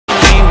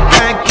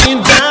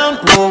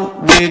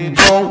we're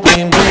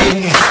going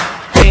big.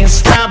 Ain't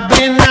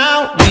stopping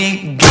now,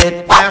 we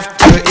get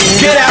after it.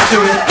 Get after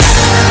it.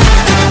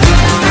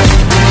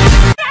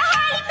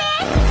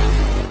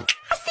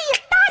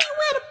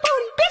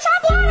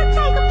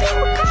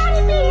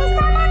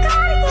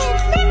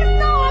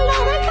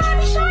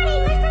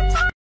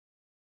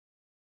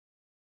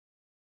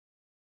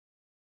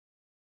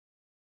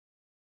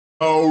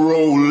 All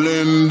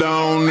rolling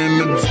down in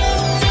the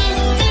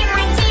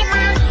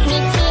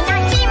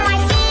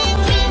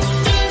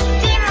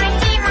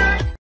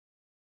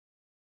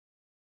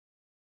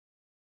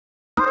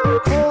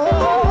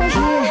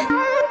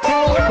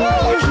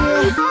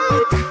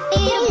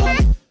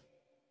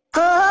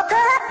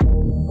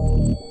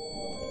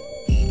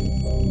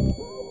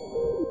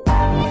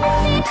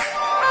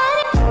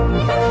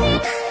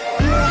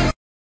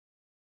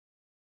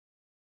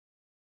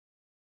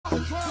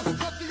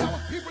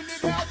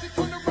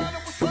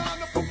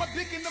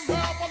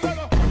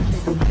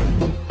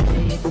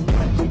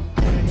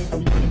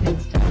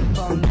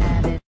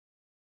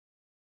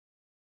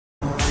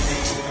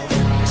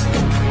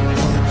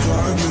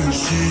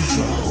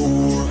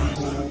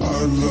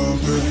I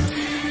love it.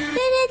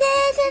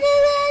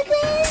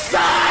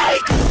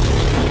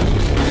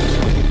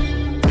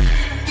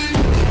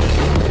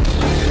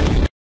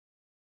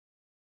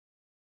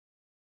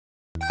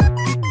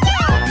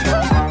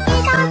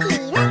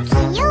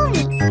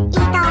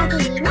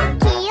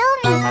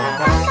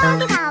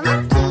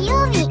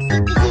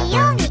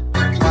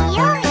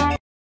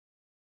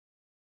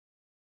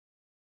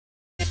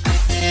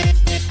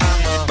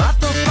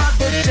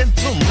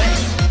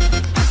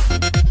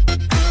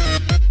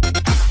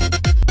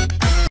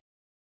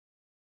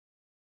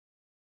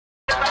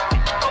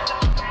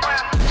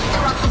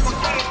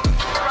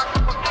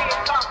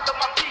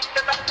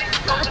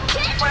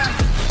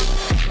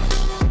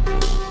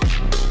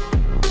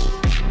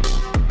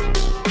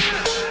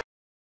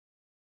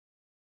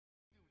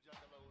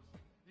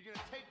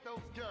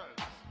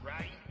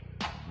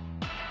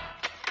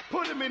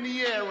 Put them in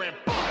the air and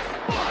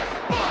bust,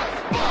 bust,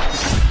 bust,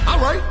 bust. All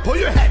right, pull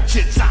your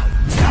hatchets out.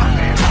 Stop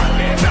it, stop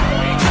it, stop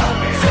it,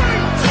 stop it.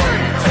 Swing,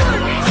 swing,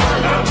 swing,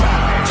 swing.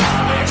 Chop it,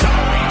 chop it,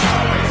 chop it,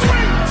 chop it.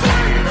 Swing,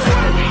 swing,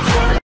 swing,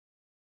 swing.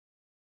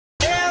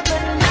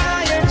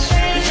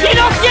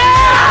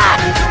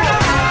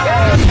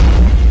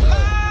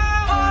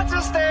 Heart's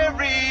a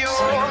stereo.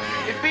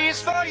 It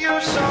beats for you,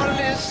 so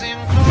listen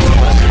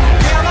close.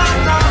 Hear my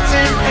thoughts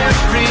in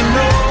every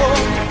note.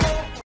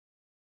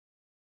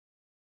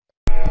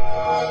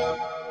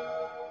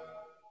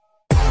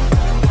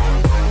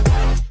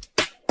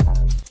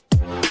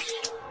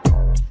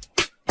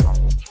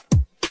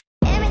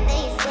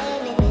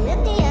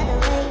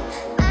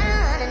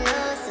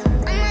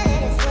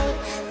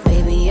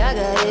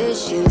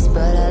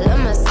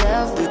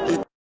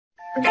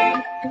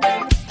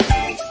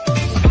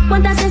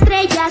 ¿Cuántas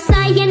estrellas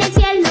hay en el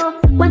cielo?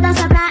 ¿Cuántas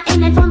habrá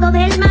en el fondo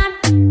del mar?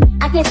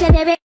 ¿A qué se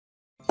debe?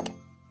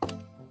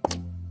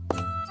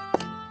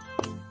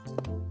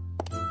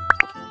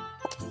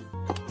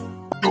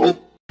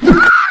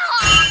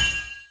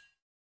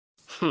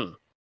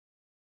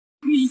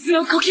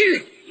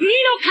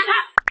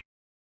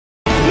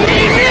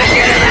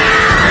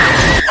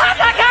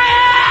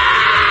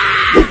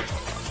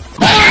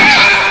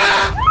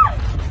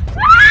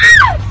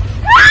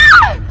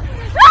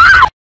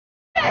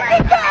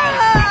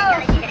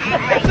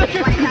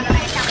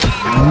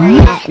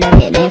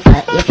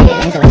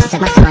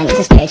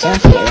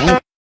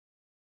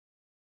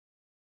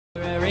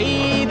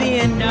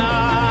 Arabian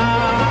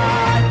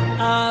night,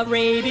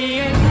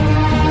 Arabian.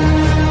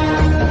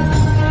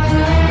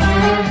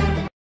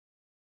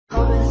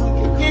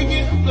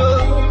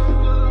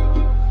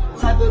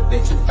 Type of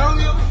bitch you don't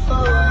give a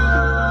fuck.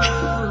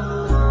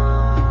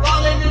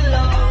 Falling in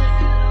love.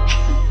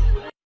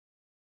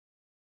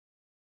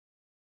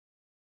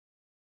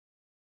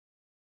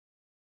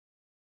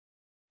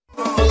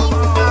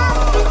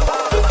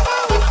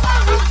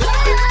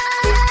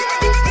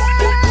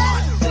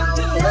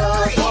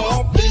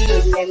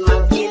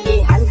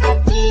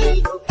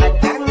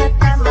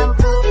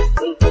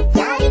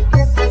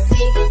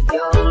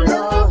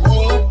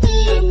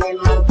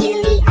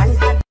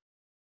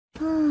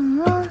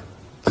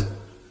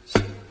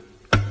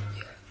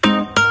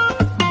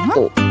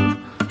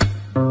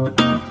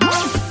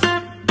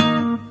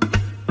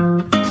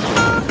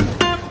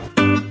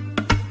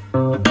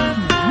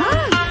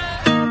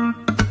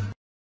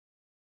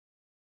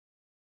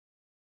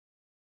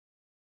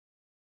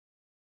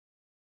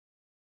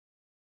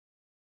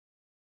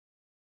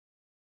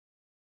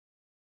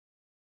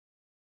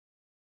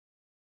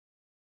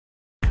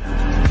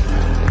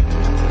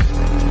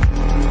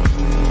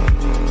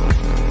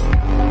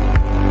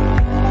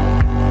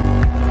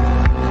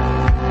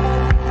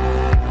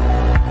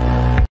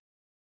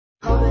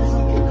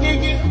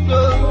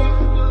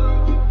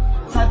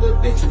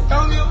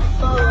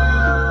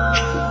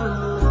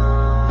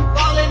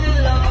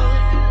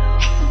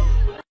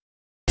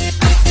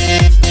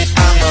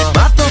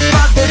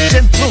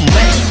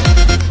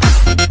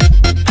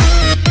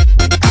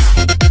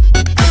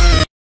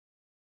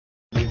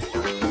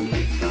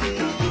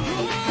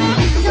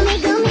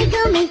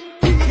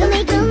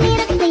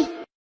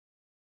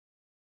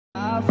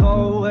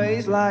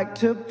 like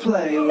to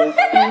play with.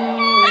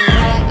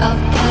 Rite of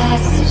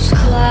passage,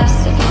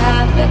 classic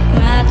habit,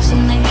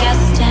 matching the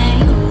gas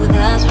tank. Ooh,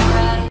 that's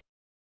right.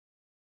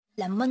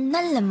 Lemon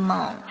and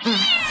lemon.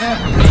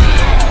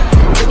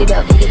 Eat it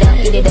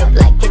up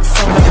like it's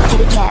so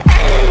kitty cat.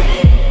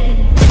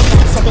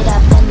 Suck it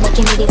up and make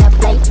him eat it up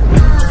like.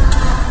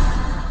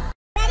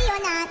 Ready or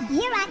not,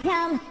 here I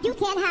come. You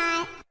can't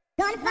hide.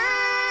 Gonna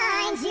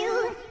find you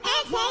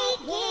and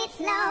take it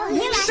slow.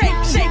 Here I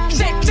come. Shake,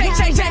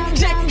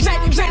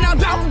 now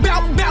bow.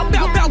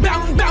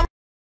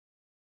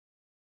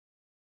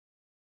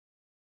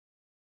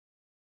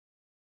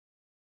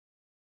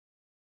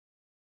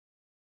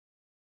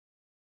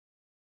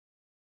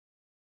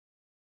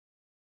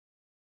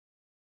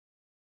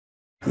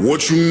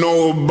 What you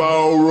know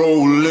about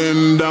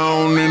rolling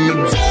down in the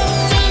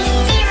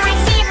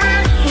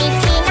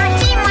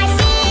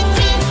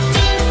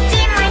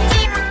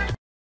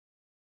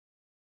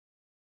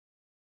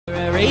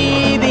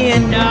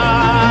Arabian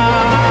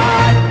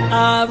night,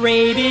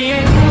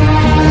 Arabian.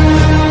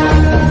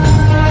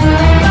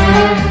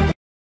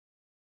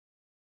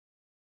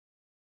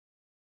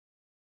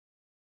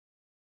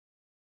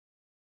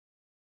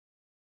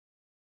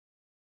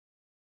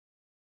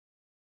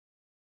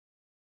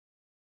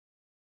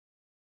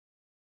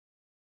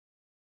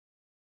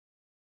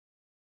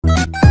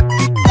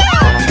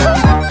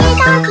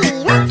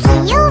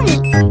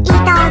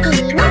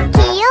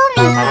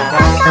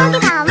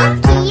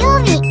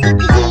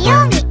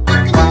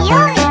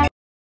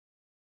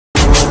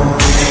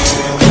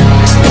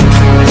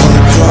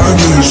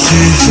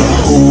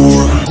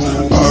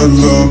 I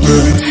love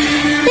it.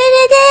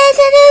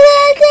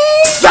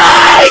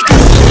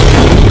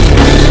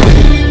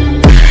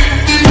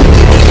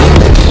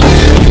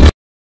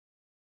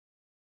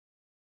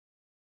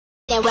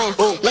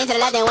 Lean to the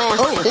left and wow.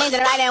 Lean to the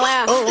right and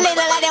wow. Lean to the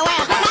left and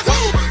wow.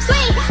 Swing,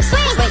 swing,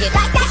 swing. Swing it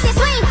like that shit.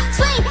 Swing,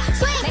 swing,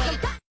 swing. Make it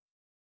pop.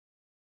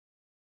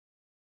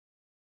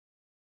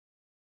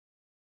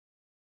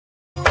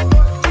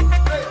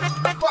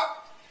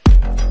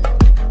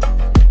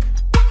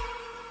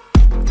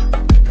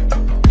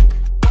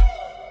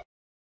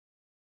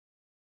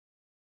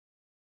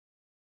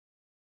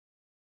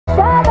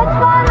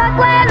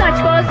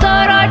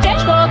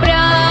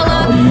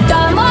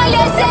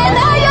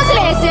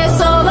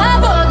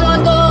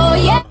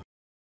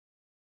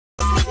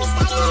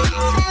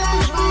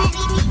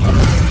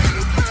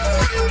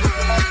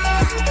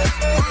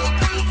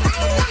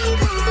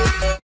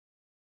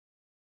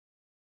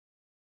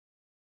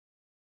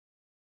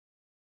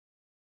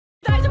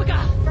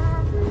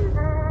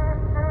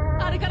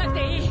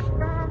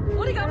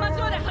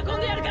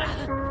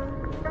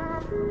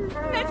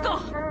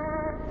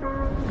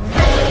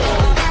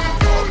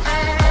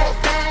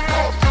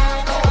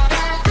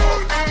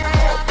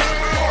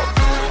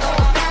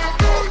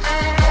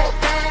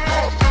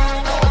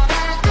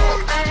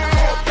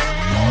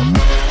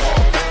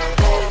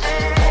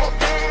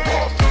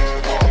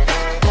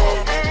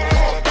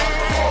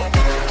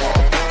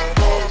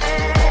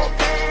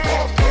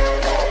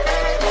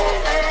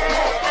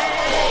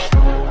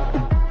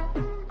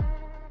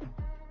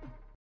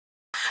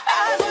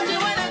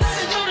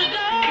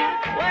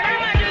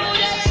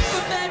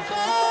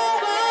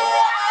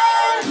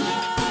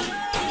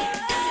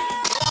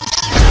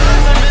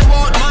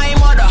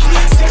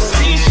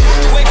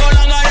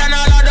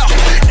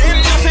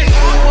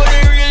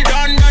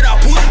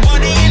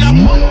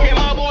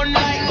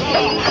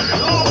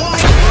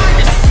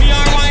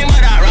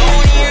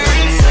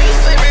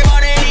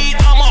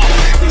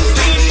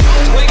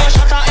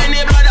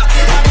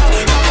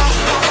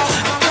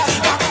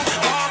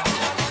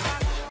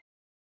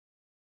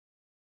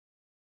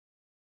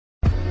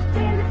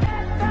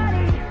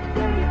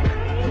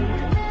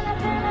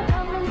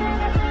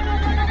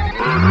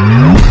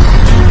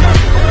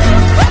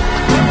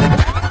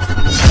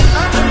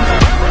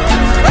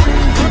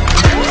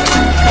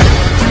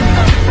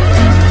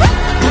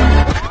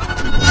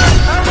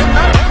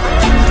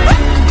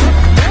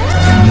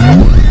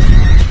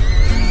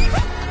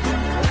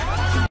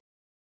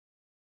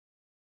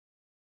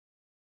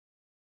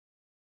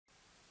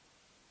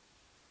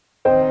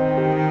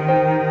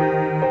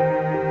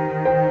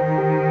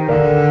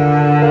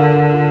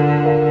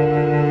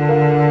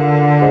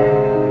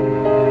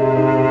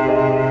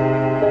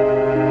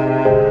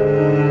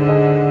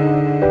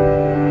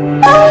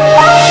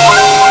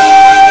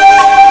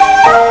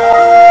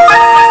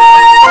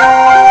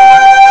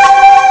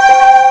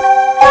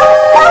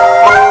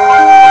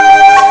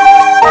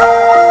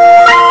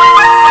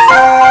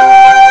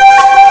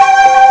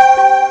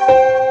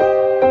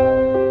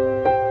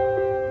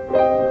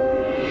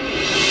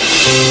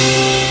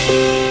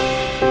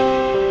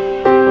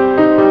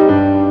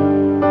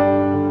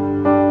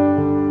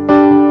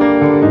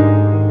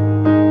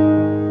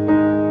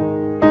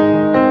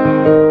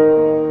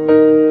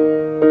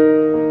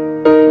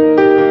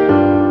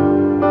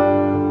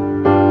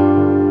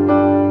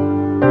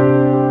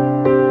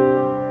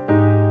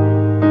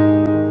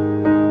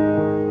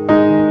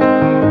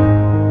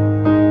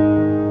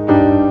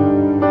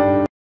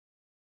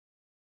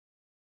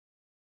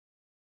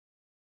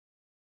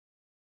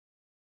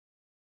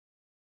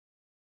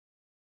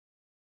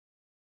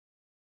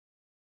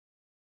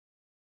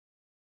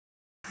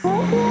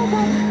 どう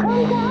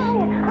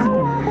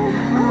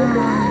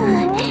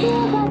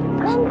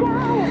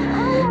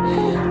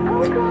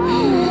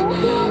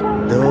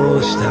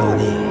した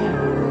鬼、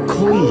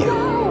来いよ。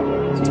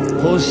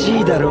欲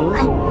しいだろう。